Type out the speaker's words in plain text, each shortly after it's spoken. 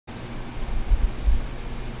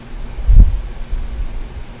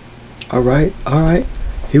Alright.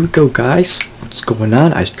 Here we go, guys. What's going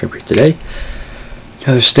on? IcedCrab here today.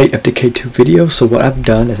 Another State of Decay 2 video. So what I've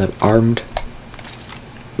done is I've armed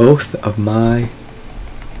both of my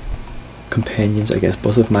companions, I guess,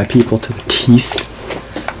 both of my people to the teeth.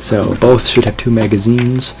 So both should have 2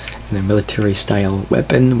 magazines and their military style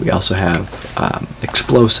weapon. We also have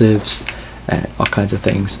explosives and all kinds of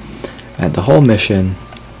things. And the whole mission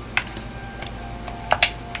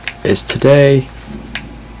is today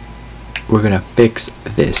we're gonna fix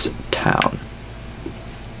this town.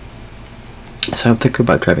 So I'm thinking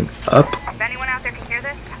about driving up. If anyone out there can hear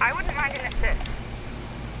this, I wouldn't mind an assist.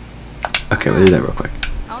 Okay, we'll do that real quick.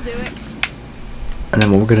 I'll do it. And then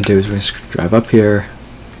what we're gonna do is we're gonna drive up here,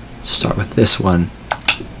 start with this one,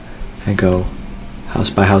 and go house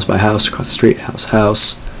by house by house, across the street,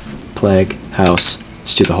 house, plague, house.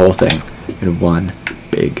 Just do the whole thing in one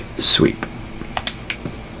big sweep.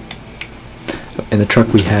 In the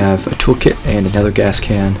truck we have a toolkit and another gas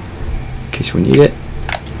can in case we need it.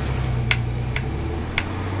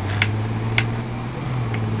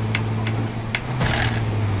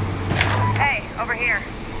 Hey, over here.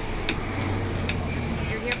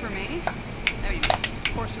 You're here for me? There you go.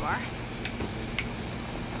 Of course you are.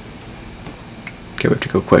 Okay, we have to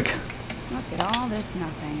go quick. Look at all this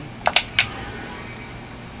nothing.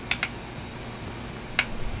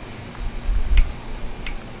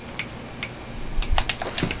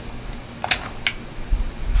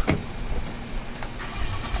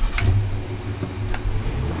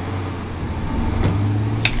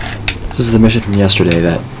 This is the mission from yesterday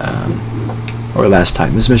that, or last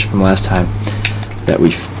time. This mission from last time that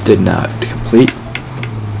we did not complete.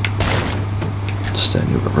 Just a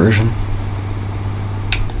newer version.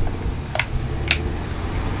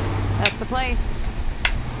 That's the place.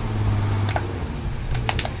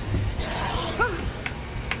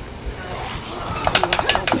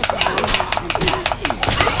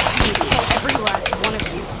 Every last one of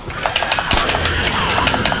you.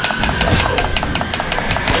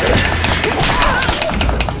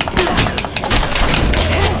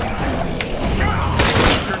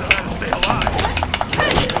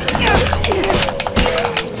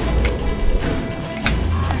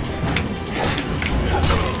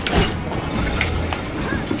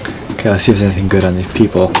 Okay, let's see if there's anything good on these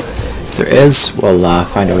people. If there is, we'll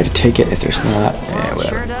find a way to take it. If there's not, whatever.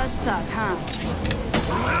 Sure does suck, huh?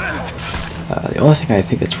 The only thing I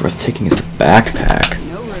think that's worth taking is the backpack.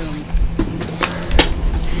 No room.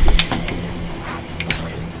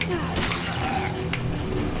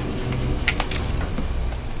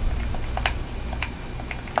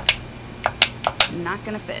 Not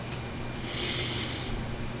gonna fit.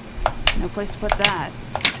 No place to put that.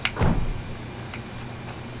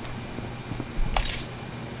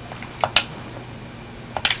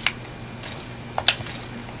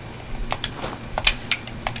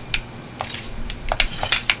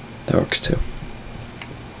 That works too.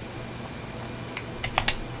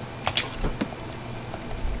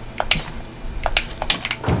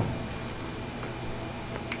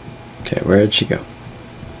 Okay, where did she go?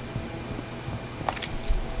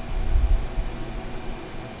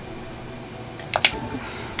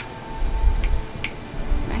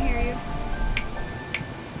 I hear you.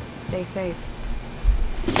 Stay safe.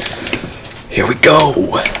 Here we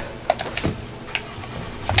go!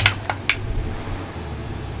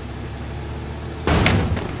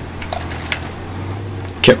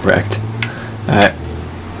 Get wrecked. Alright.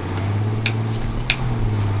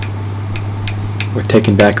 We're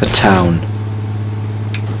taking back the town.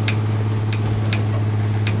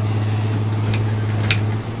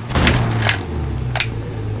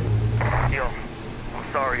 Yo,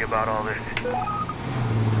 I'm sorry about all this.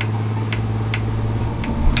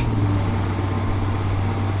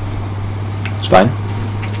 It's fine.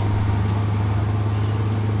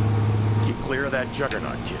 Keep clear of that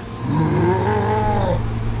juggernaut, kids.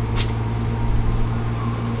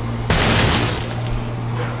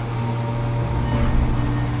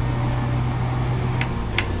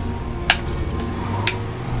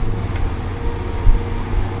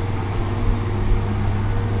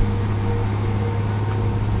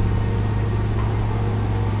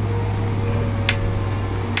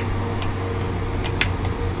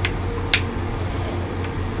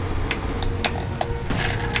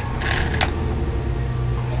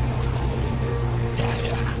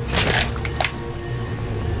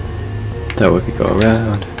 Thought we could go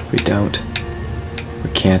around. We don't. We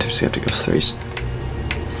can't. We just have to go through.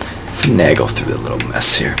 Finagle through the little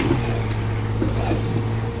mess here.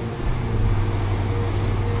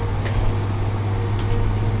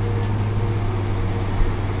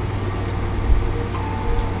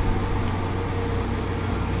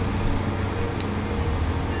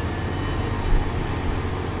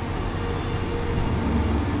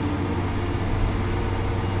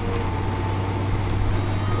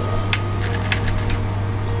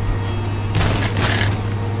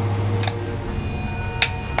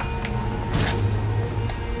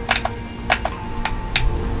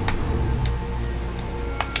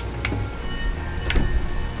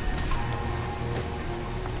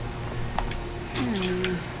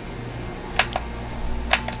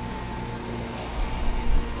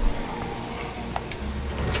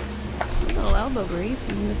 elbow grease,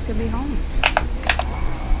 and this could be home.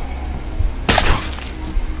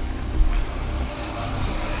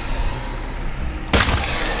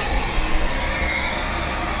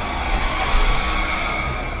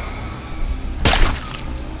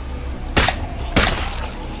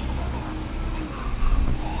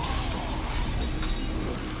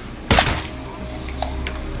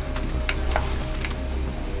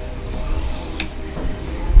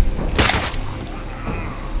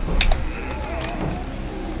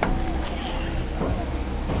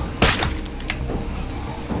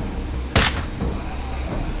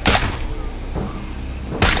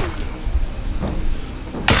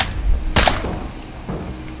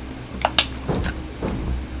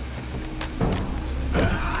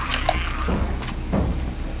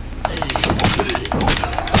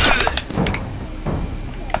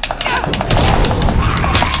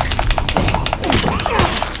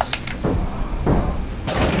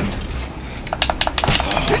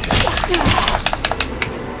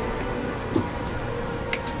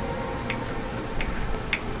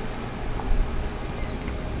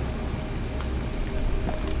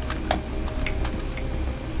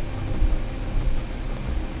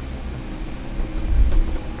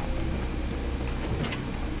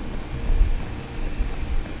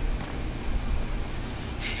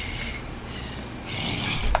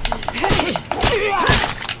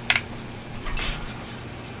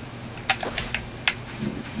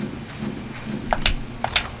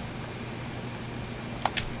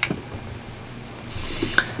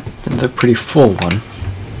 The pretty full one.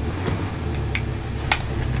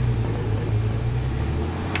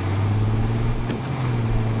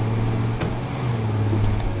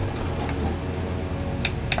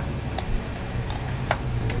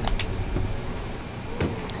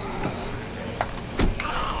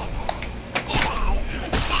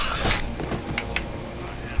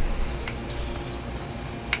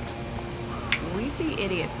 We'd be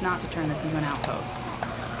idiots not to turn this into an outpost.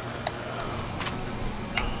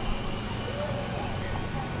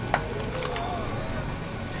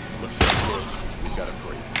 Looks like this. We've got a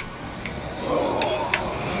break.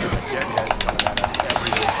 Deadheads coming at us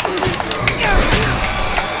every day.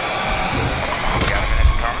 You got a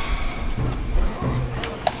minute, Carmen?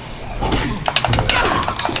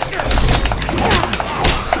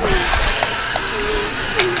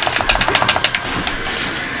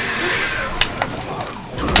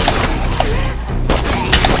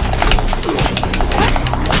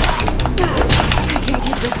 I can't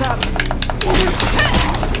keep this up.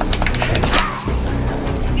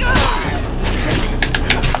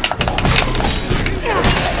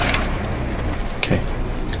 Okay.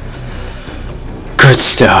 Good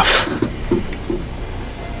stuff.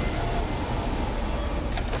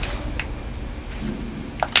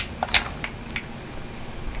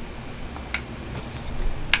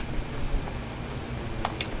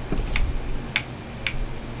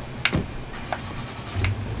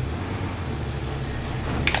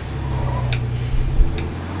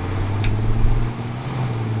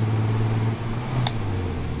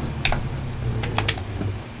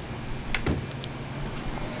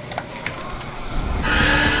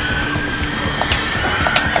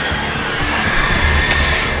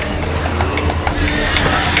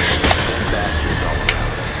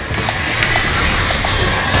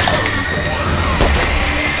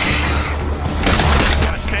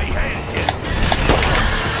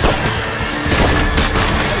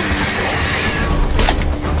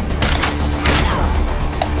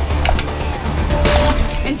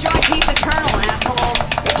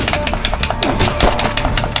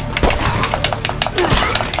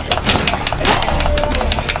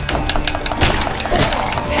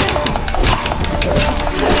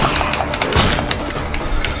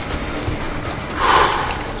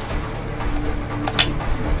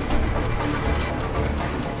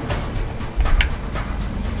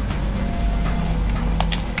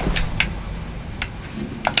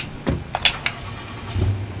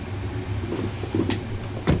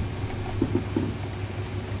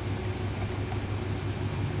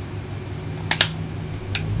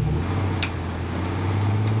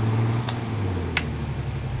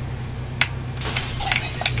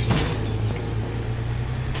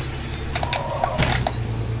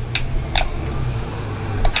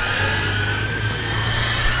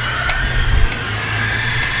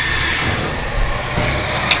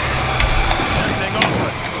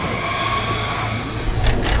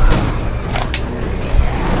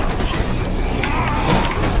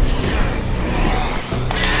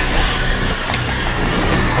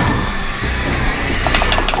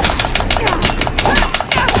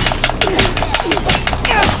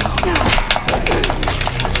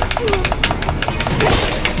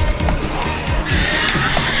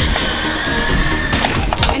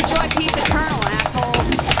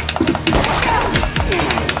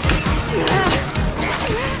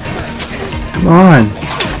 Come on.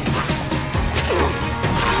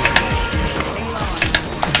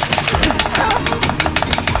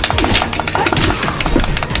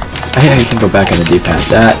 Yeah, you can go back on the D-pad.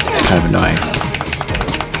 That is kind of annoying.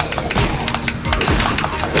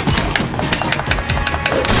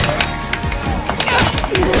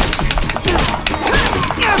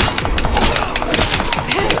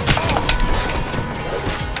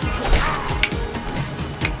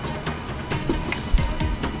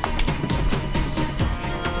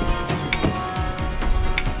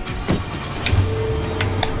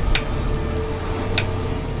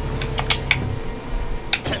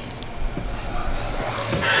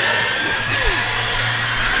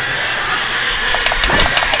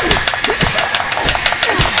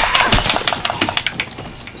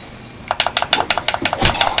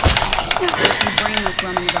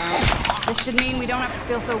 Running about. This should mean we don't have to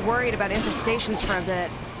feel so worried about infestations for a bit.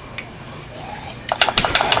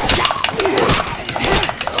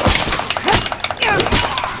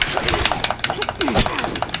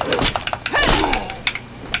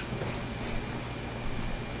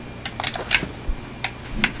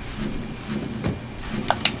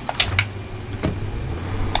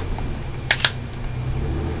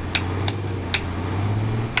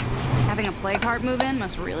 Having a plague heart move in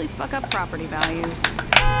must really fuck up property values.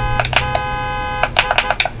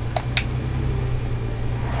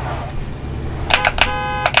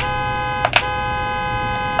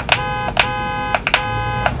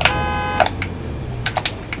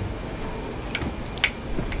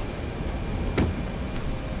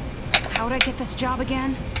 How would I get this job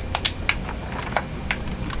again?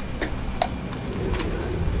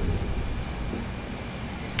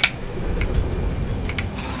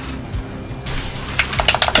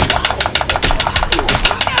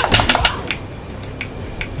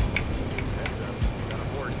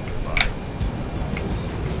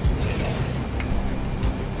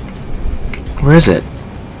 Where is it?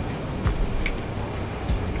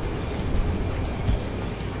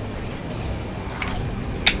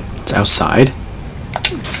 It's outside?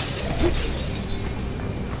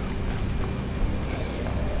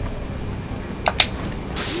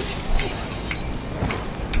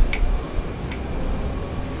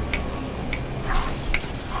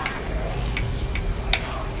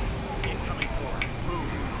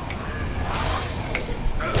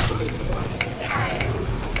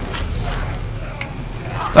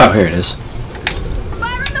 Oh, here it is.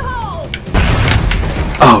 Fire in the hole!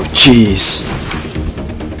 Oh, jeez.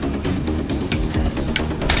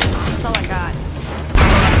 That's all I got.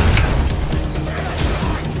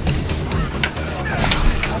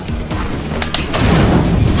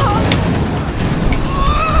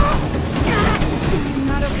 I'm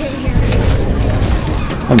not okay here.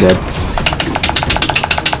 I'm dead.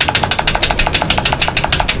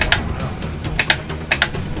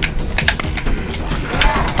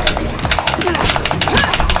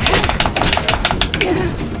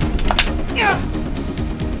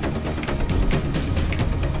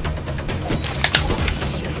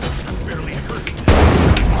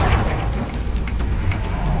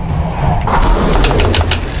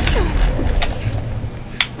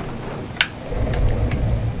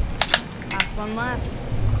 One left.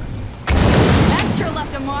 That sure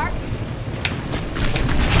left a mark.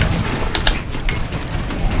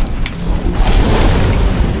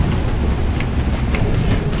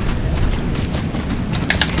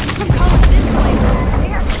 I'm calling this place. We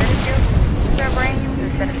have citizens. Their brains, the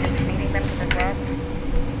citizens feeding them to the dead.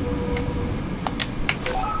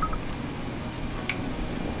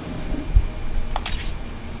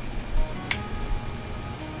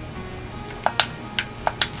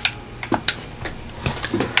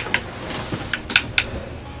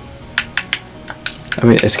 I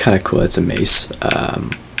mean, it's kind of cool. It's a mace. Yep.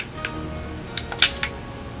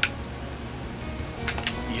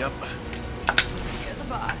 You're the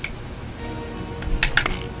boss.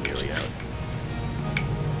 Nearly out.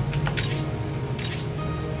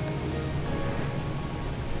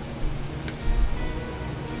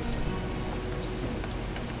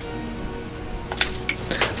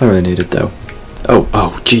 I don't really need it though.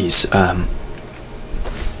 Oh, jeez.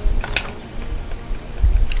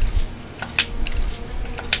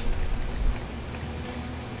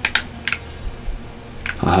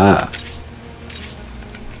 Aha.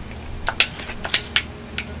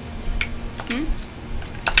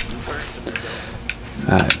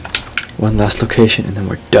 Alright. One last location and then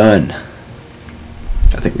we're done.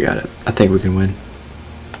 I think we got it. I think we can win.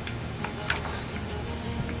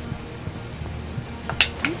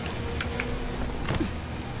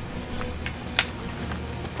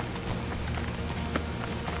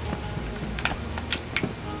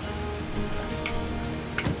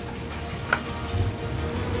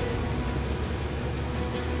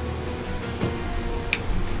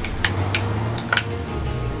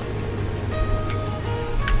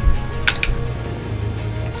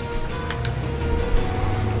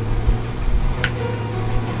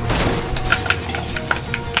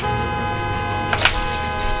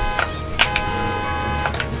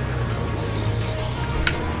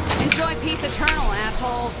 peace eternal,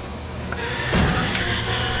 asshole.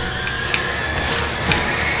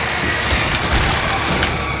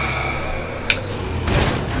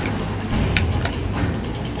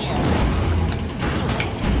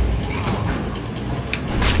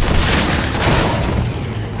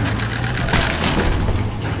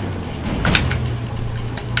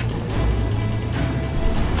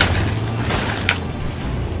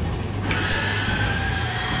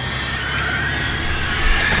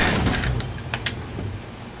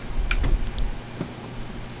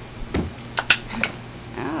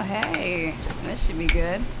 Hey, this should be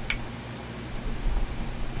good.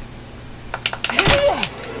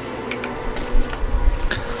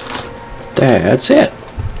 That's it.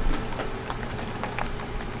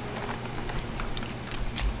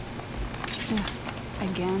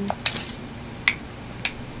 Again.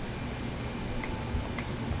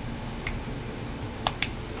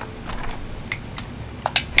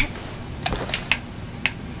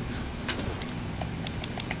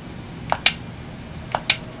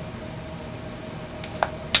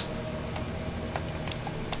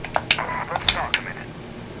 Let's talk a minute.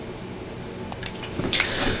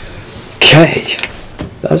 Okay,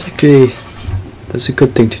 that was a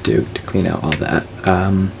good thing to do, to clean out all that.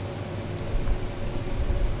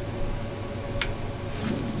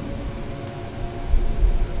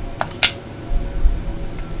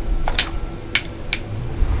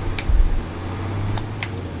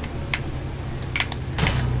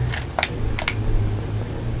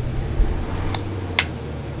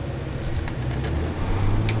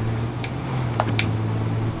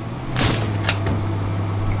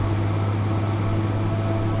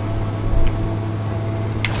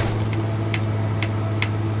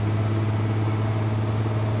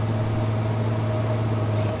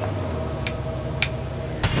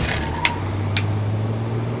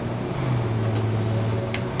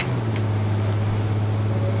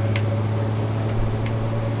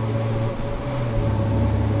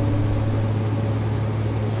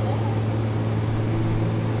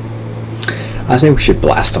 I think we should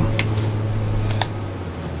blast them.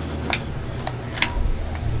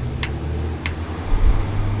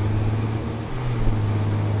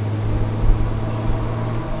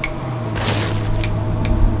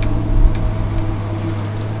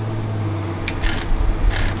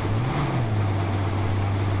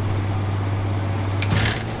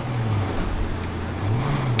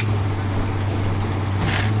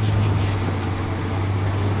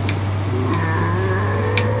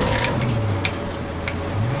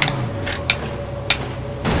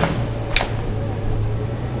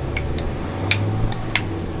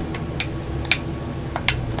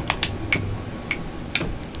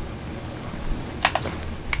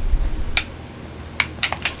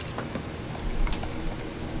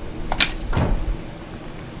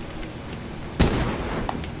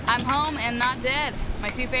 I'm home and not dead. My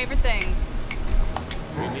two favorite things.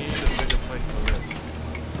 We need a bigger place to live.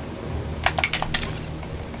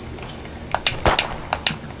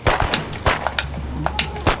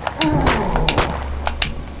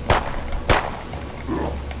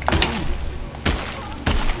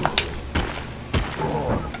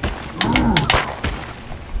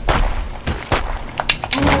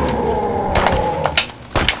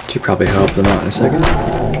 Should probably help them out in a second.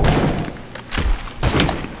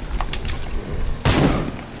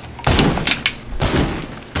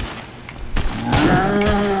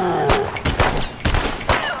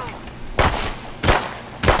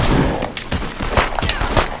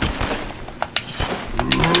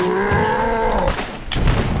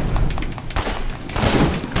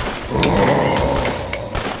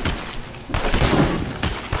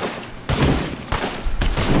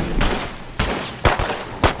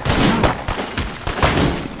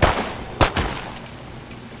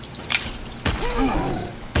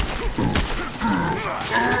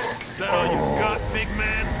 Is that all you got, big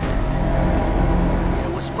man? Hey,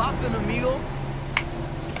 what's poppin', amigo?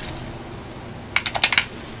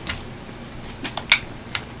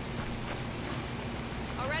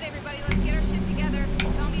 Alright, everybody, let's get our shit together.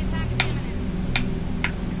 Zombie attack is imminent.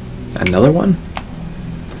 Another one?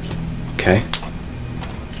 Okay.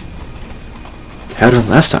 Had one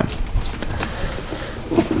last time.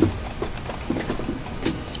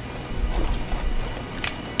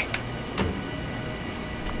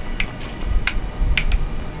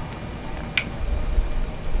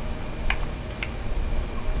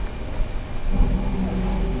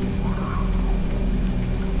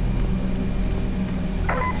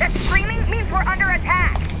 That screaming means we're under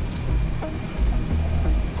attack.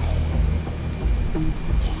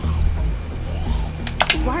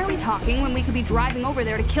 Why are we talking when we could be driving over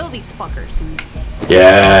there to kill these fuckers?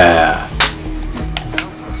 Yeah.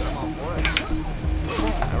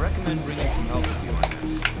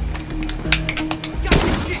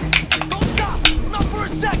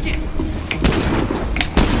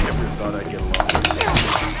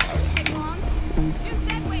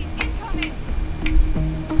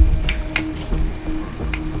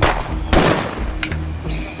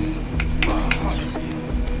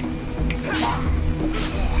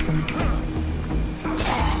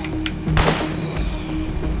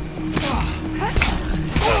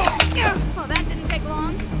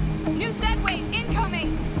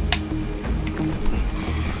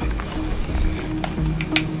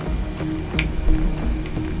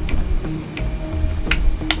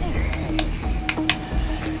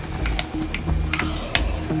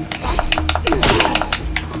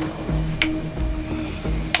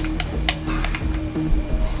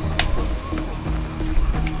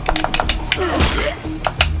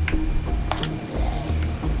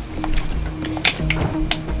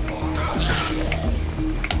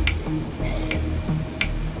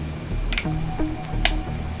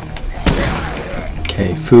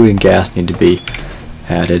 food and gas need to be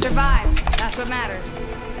added. Survive. That's what matters.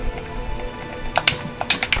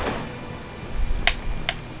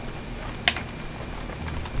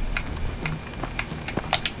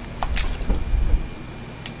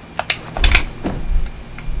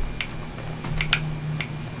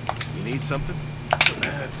 You need something?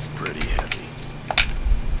 That's pretty heavy.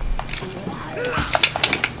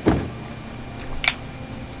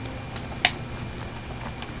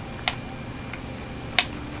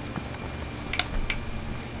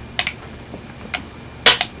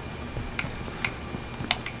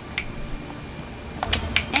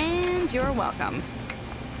 And you're welcome.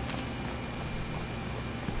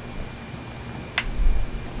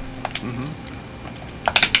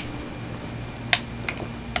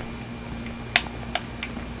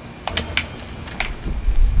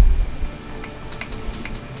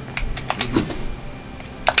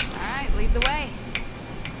 Alright, lead the way.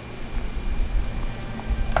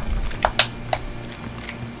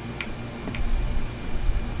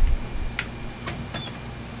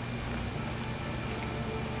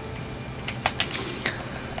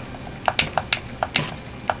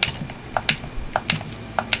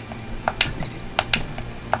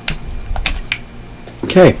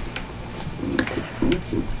 Okay.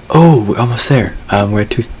 Oh, we're almost there. We're at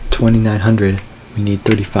 2,900. We need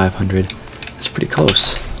 3,500. That's pretty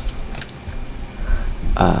close.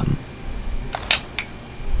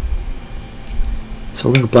 So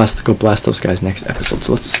we're gonna go blast those guys next episode.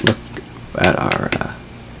 So let's look at our.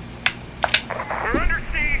 We're under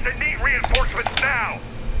siege and need reinforcements now.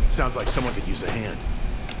 Sounds like someone could use a hand.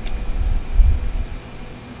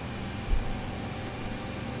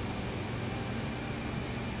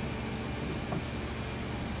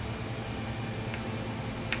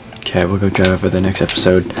 Okay, we'll go drive over the next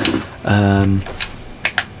episode.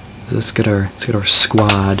 Let's get our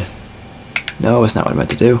squad. No, it's not what I meant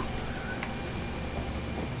to do.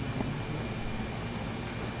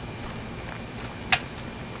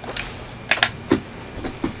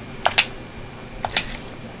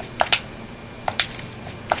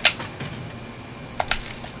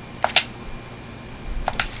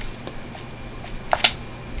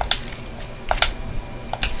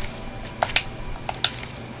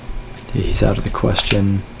 He's out of the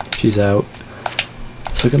question. She's out.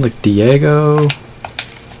 It's looking like Diego.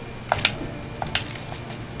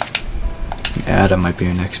 And Adam might be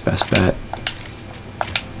our next best bet.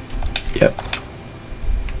 Yep.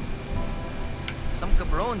 Some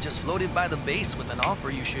cabron just floated by the base with an offer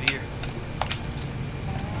you should hear.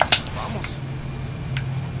 Vamos.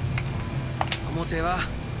 ¿Cómo te va?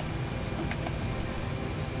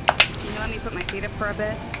 Can you let me put my feet up for a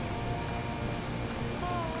bit?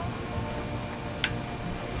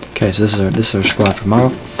 Okay, so this is our squad for tomorrow.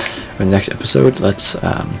 For the next episode, let's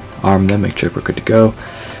arm them, make sure we're good to go.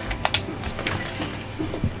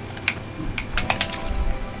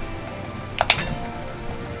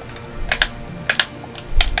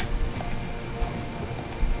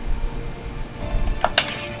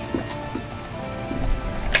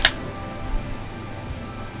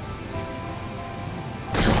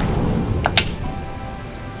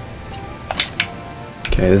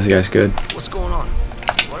 Okay, this guy's good. What's going on?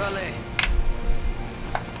 Órale.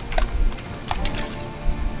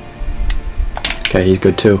 Okay, he's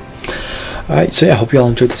good too. Alright, so yeah, I hope you all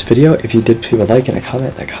enjoyed this video. If you did, please leave a like and a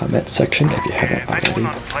comment in the comment section if you haven't Anyone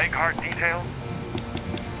on already. plague heart detail?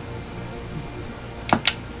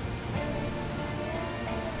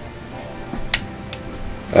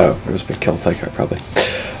 Oh, there was a big kill plague heart probably.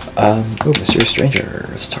 Oh, Mysterious Stranger.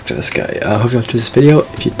 Let's talk to this guy. Hope you enjoyed this video.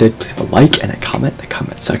 If you did, please leave a like and a comment in the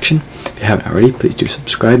comment section. If you haven't already, please do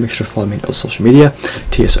subscribe. Make sure to follow me on all social media.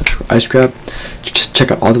 TS_IcedCrab. Just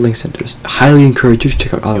check out all the links and just highly encourage you to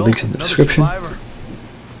check out all the links in the Another description. survivor.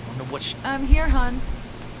 Wonder what sh- I'm here, hon.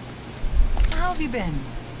 How have you been?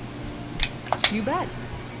 You bet.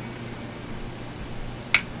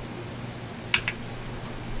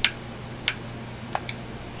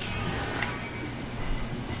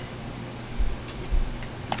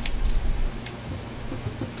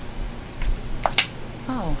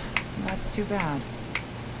 Oh, that's too bad.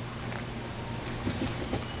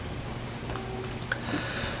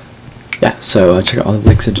 Yeah, so check out all the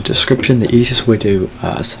links in the description. The easiest way to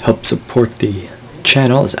help support the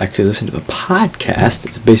channel is actually listen to the podcast.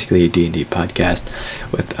 It's basically a D&D podcast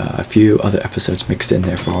with a few other episodes mixed in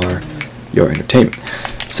there for your entertainment.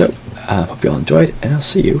 So, hope you all enjoyed, and I'll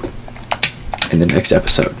see you in the next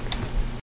episode.